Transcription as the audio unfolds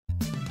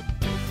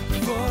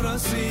for a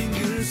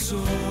single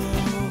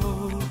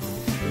soul,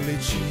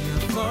 reaching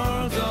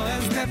further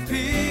and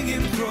stepping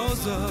in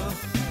closer.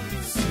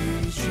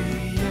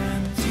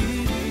 CGNTV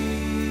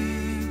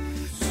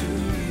to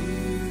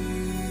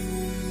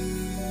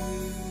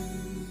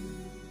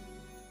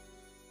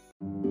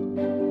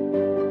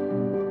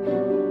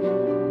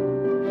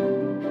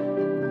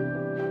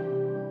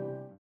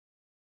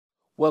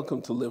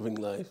Welcome to Living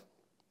Life.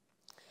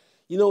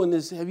 You know,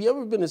 have you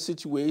ever been in a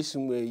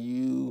situation where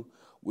you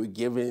were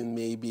given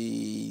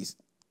maybe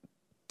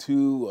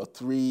 2 or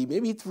 3,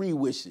 maybe 3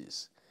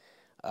 wishes?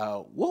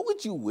 What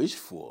would you wish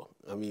for?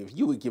 I mean, if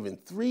you were given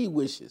 3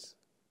 wishes,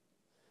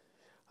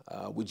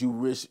 would you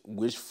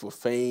wish for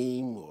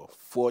fame or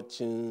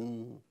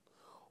fortune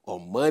or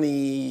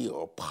money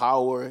or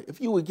power?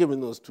 If you were given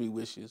those 3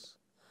 wishes,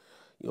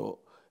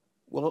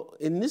 well,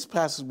 in this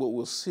passage, what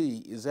we'll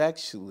see is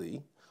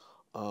actually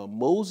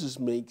Moses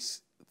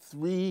makes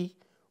 3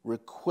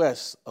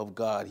 requests of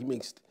God.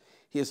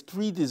 He has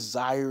 3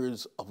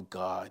 desires of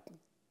God.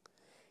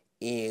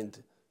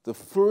 And the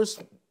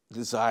first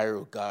desire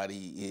of God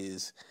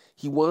is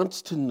he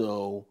wants to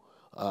know,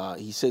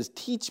 he says,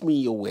 teach me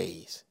your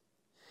ways.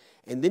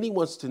 And then he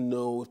wants to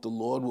know if the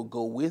Lord will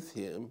go with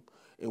him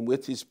and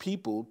with his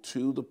people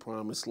to the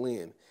promised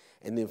land.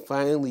 And then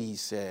finally he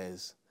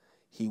says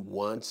he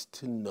wants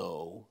to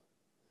know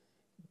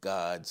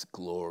God's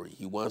glory.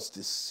 He wants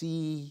to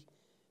see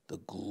the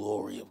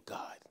glory of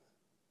God.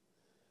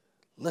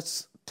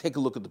 Let's take a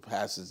look at the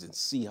passage and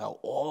see how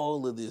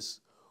all of this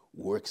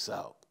works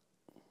out.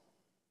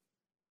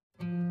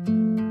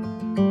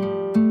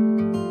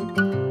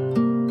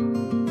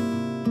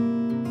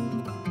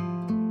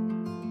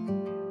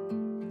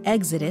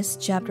 Exodus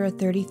chapter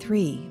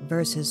 33,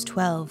 verses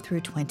 12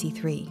 through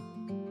 23.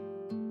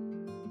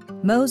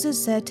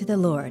 Moses said to the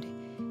Lord,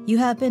 "You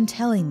have been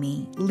telling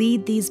me,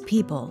 'Lead these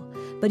people,'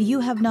 but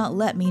you have not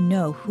let me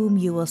know whom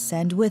you will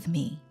send with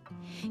me.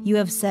 You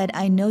have said,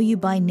 'I know you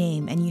by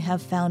name, and you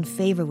have found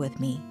favor with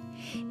me.'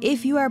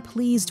 If you are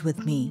pleased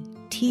with me,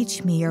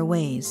 teach me your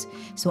ways,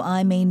 so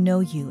I may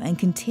know you and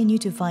continue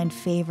to find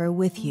favor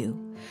with you.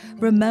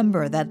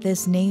 Remember that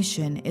this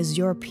nation is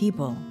your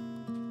people."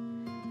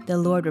 The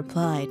Lord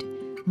replied,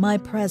 "My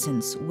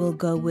presence will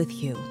go with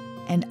you,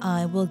 and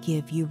I will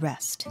give you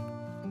rest."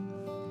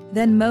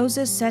 Then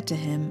Moses said to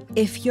him,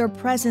 "If your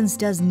presence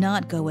does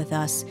not go with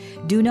us,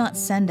 do not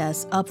send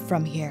us up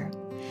from here.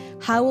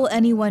 How will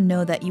anyone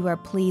know that you are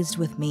pleased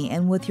with me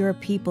and with your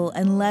people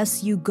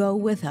unless you go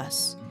with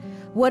us?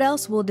 What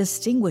else will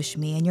distinguish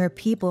me and your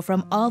people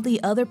from all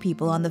the other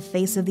people on the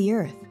face of the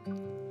earth?"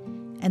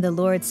 And the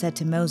Lord said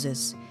to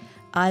Moses,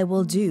 "I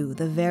will do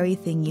the very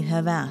thing you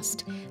have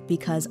asked,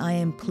 because I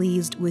am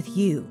pleased with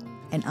you,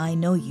 and I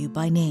know you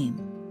by name."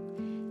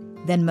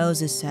 Then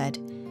Moses said,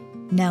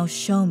 "Now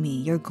show me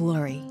your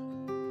glory."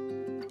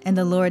 And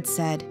the Lord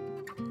said,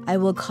 "I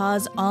will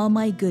cause all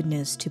my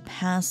goodness to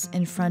pass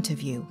in front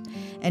of you,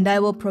 and I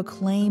will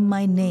proclaim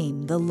my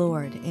name, the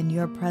Lord, in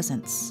your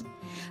presence.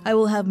 I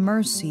will have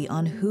mercy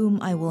on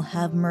whom I will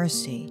have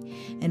mercy,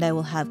 and I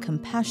will have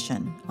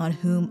compassion on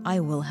whom I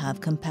will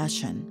have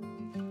compassion.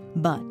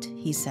 But,"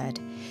 he said,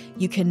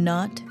 "you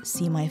cannot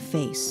see my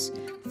face,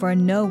 for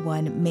no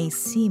one may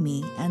see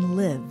me and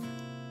live."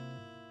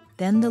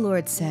 Then the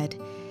Lord said,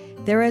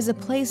 "There is a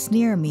place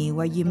near me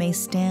where you may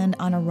stand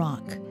on a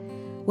rock.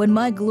 When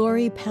my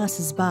glory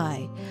passes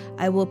by,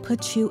 I will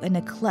put you in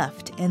a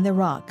cleft in the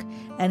rock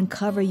and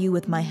cover you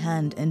with my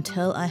hand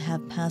until I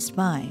have passed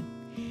by.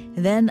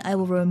 Then I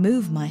will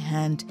remove my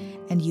hand,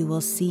 and you will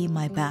see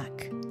my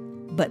back,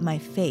 but my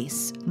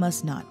face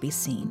must not be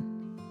seen."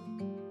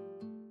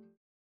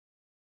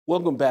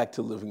 Welcome back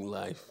to Living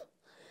Life.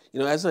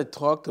 As I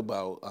talked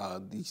about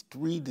these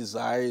 3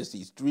 desires,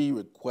 these 3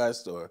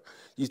 requests, or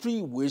these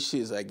 3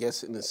 wishes, I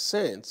guess, in a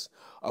sense,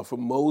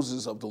 from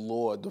Moses of the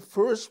Lord. The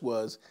first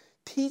was,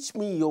 teach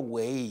me your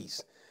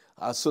ways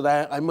so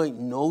that I might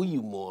know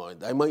you more.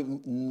 I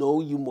might know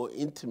you more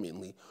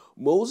intimately.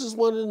 Moses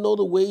wanted to know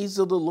the ways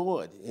of the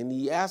Lord, and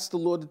he asked the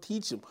Lord to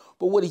teach him.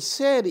 But what he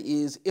said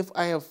is, if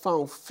I have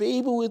found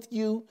favor with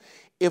you,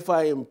 if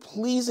I am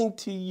pleasing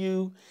to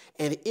you,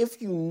 and if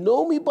you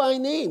know me by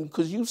name,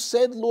 because you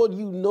said, Lord,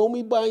 you know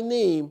me by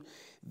name,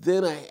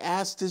 then I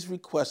ask this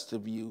request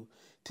of you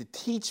to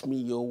teach me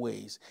your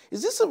ways.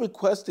 Is this a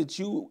request that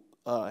you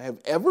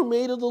have ever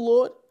made of the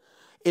Lord?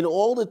 In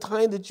all the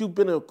time that you've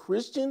been a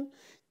Christian,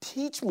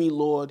 teach me,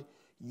 Lord,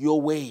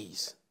 your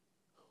ways.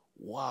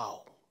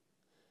 Wow.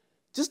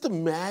 Just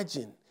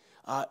imagine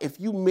if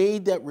you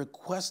made that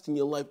request in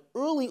your life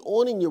early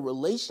on in your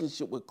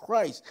relationship with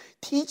Christ.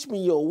 Teach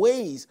me your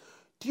ways.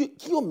 Can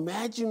you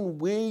imagine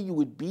where you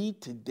would be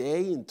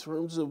today in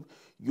terms of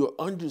your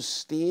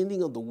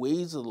understanding of the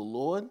ways of the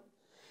Lord?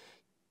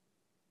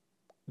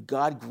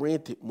 God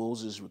granted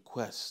Moses'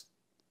 request.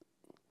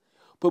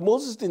 But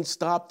Moses didn't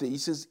stop there. He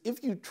says,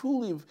 if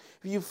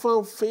you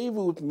found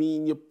favor with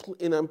me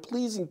and I'm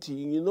pleasing to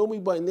you, you know me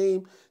by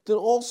name, then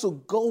also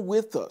go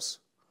with us.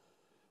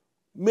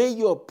 May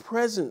your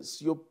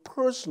presence, your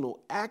personal,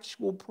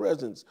 actual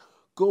presence,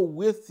 go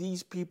with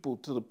these people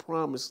to the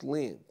promised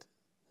land.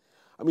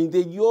 I mean,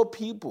 they're your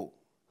people.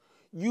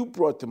 You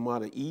brought them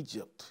out of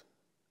Egypt.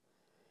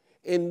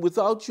 And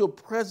without your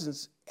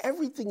presence,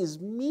 everything is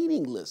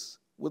meaningless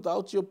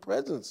without your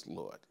presence,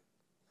 Lord.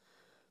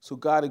 So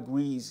God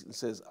agrees and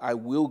says, I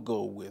will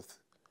go with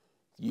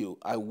you.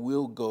 I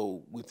will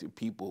go with your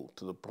people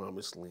to the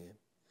promised land.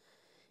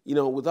 You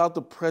know, without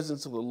the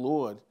presence of the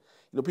Lord,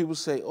 you know, people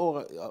say,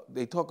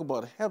 they talk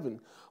about heaven,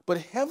 but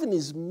heaven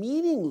is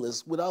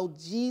meaningless without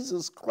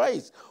Jesus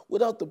Christ,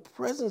 without the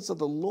presence of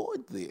the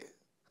Lord there.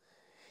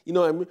 You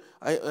know,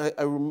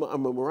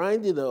 I'm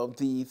reminded of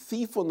the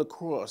thief on the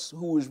cross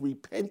who was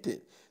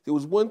repentant. There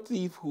was one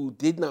thief who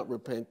did not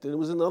repent, and there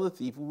was another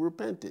thief who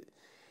repented.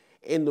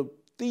 And the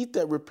thief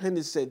that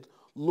repented said,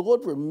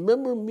 Lord,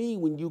 remember me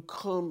when you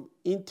come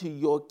into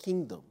your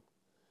kingdom.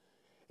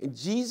 And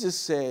Jesus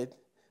said,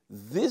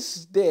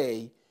 this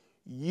day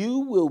you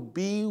will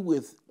be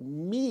with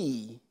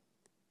me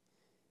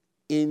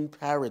in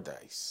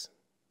paradise.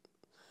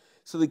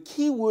 So the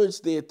key words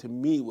there to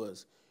me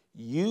was,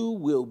 you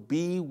will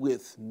be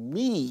with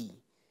me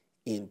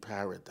in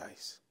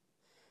paradise.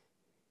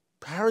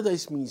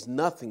 Paradise means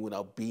nothing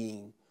without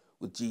being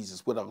with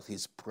Jesus, without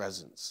his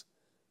presence.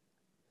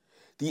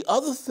 The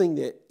other thing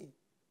that,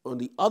 on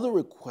the other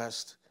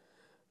request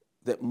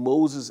that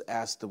Moses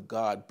asked of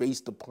God,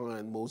 based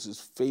upon Moses'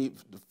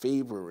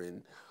 favor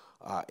and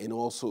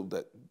also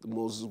that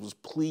Moses was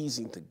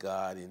pleasing to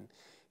God, and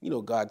you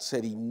know, God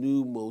said he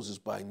knew Moses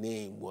by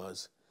name,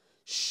 was,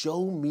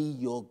 show me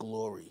your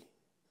glory.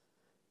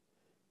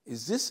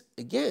 Is this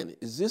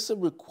a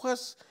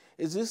request?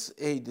 Is this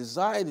a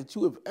desire that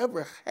you have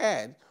ever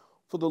had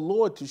for the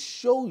Lord to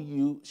show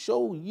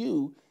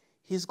you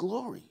his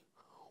glory?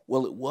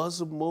 Well, it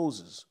was of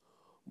Moses.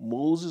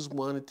 Moses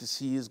wanted to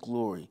see his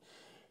glory,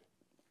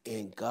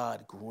 and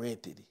God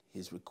granted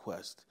his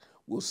request.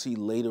 We'll see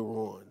later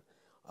on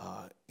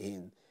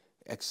in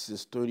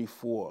Exodus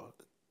 34,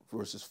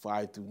 verses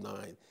 5 through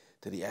 9,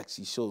 that he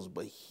actually shows.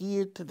 But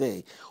here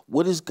today,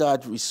 what is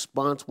God's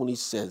response when he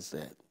says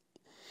that?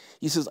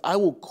 He says, I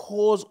will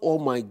cause all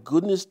my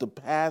goodness to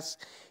pass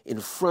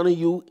in front of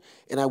you,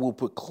 and I will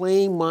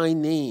proclaim my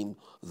name,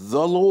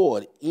 the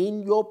Lord,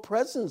 in your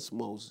presence,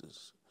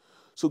 Moses.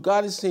 So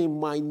God is saying,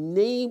 my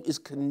name is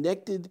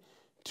connected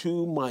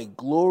to my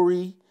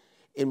glory,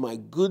 and my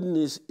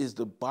goodness is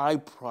the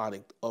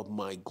byproduct of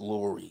my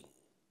glory.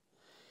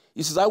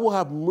 He says, I will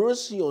have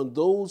mercy on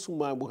those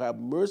whom I will have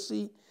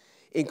mercy,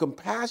 and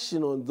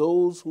compassion on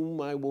those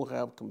whom I will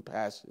have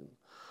compassion.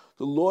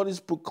 The Lord is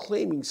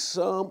proclaiming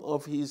some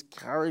of his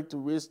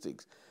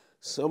characteristics,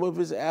 some of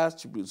his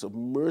attributes of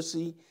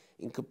mercy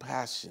and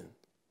compassion.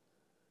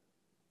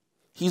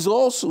 He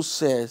also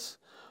says,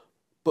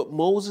 but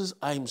Moses,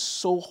 I am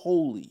so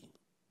holy,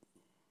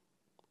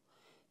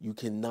 you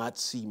cannot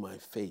see my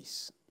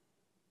face.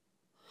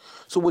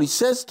 So what he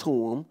says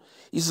to him,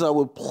 he says, I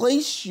will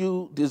place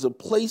you, there's a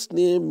place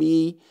near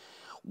me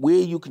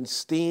where you can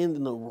stand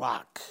in a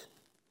rock.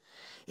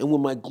 And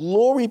when my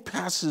glory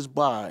passes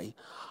by,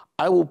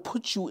 I will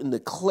put you in the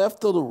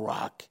cleft of the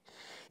rock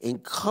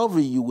and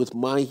cover you with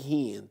my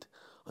hand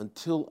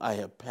until I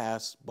have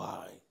passed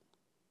by.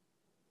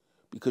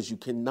 Because you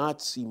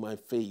cannot see my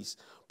face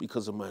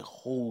because of my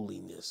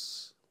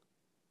holiness.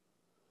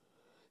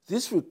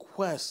 This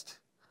request,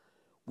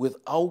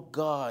 without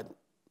God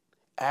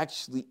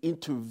actually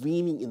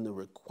intervening in the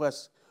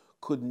request,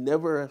 could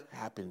never have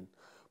happened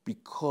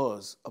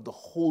because of the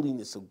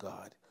holiness of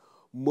God.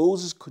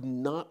 Moses could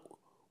not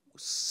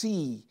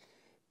see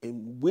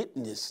and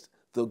witness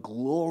the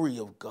glory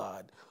of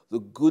God, the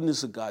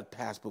goodness of God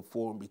passed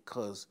before him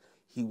because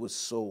he was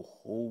so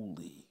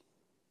holy.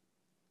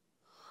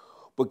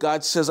 But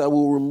God says, I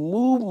will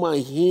remove my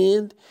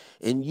hand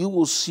and you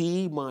will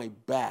see my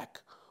back,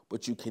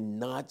 but you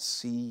cannot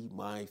see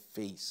my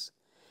face.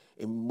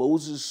 And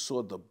Moses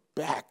saw the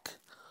back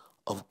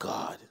of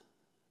God.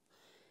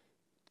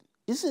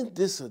 Isn't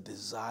this a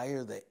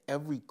desire that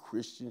every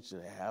Christian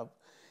should have,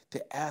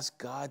 to ask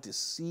God to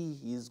see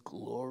his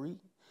glory?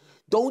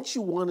 Don't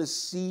you want to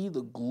see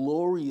the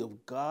glory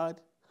of God?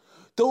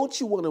 Don't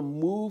you want to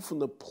move from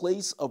the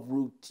place of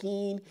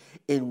routine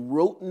and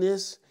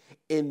roteness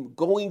and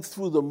going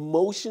through the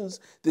motions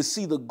to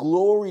see the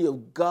glory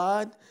of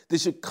God, the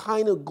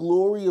Shekinah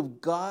glory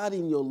of God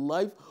in your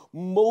life?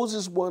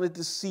 Moses wanted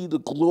to see the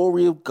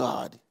glory of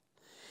God,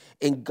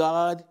 and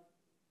God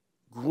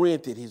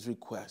granted his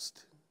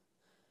request.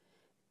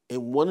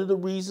 And one of the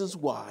reasons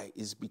why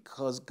is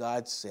because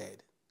God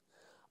said,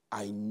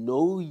 I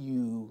know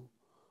you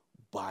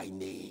by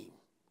name.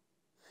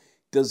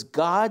 Does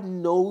God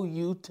know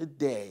you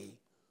today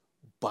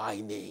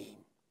by name?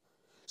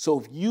 So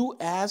if you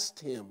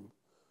asked him,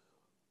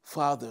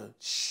 Father,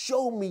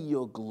 show me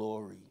your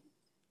glory,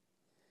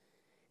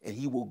 and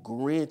he will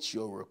grant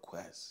your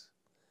request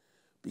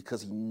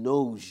because he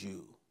knows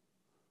you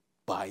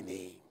by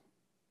name.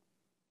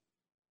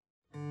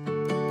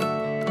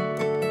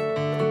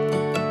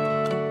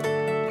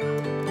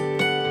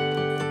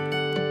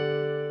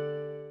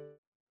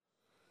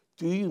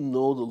 Do you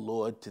know the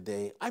Lord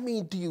today? I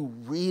mean, do you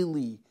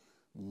really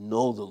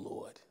know the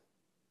Lord?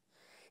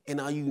 And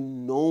are you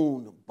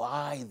known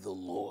by the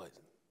Lord?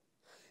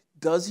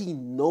 Does he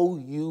know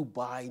you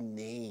by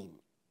name?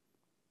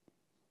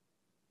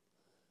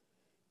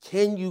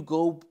 Can you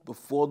go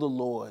before the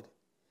Lord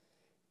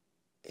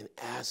and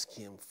ask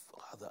him,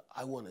 Father,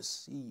 I want to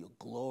see your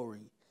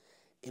glory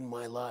in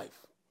my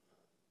life?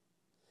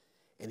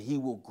 And he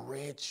will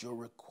grant your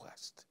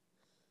request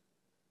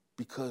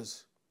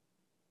because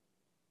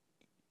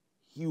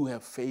you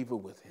have favor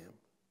with him.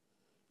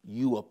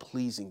 You are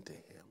pleasing to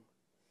him,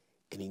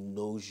 and he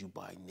knows you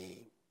by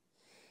name.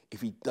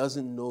 If he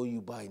doesn't know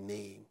you by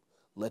name,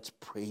 let's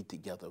pray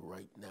together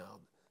right now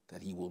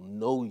that he will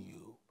know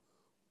you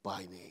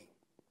by name.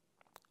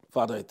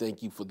 Father, I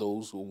thank you for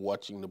those who are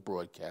watching the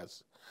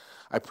broadcast.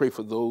 I pray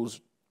for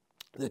those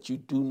that you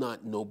do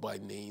not know by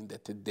name,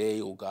 that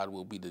today, oh God,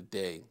 will be the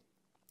day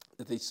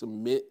that they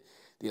submit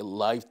their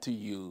life to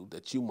you,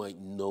 that you might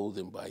know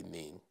them by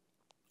name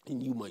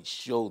and you might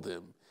show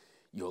them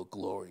your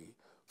glory.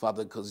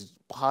 Father, because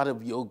part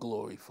of your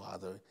glory,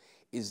 Father,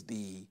 is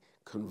the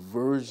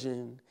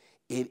conversion,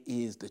 it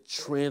is the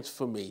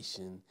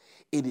transformation,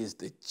 it is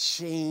the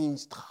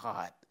changed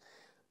heart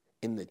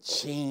and the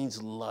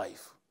changed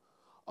life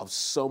of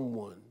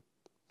someone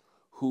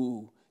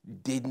who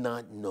did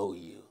not know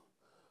you,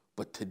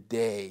 but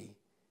today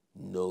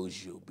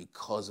knows you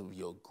because of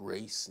your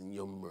grace and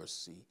your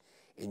mercy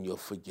and your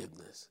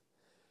forgiveness.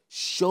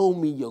 Show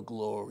me your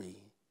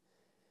glory,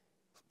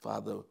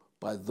 Father,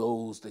 by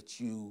those that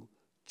you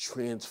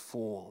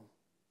transform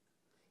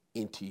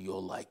into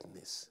your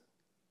likeness.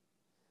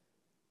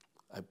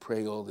 I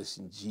pray all this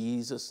in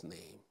Jesus'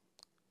 name.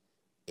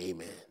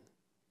 Amen.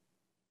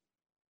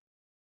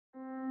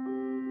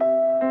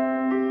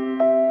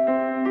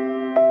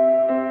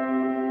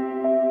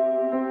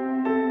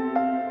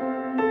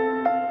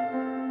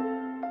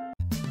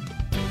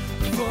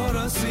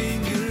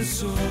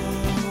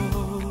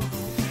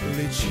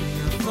 Le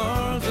ciglia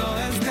volto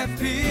e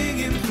stepping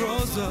in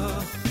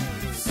prosa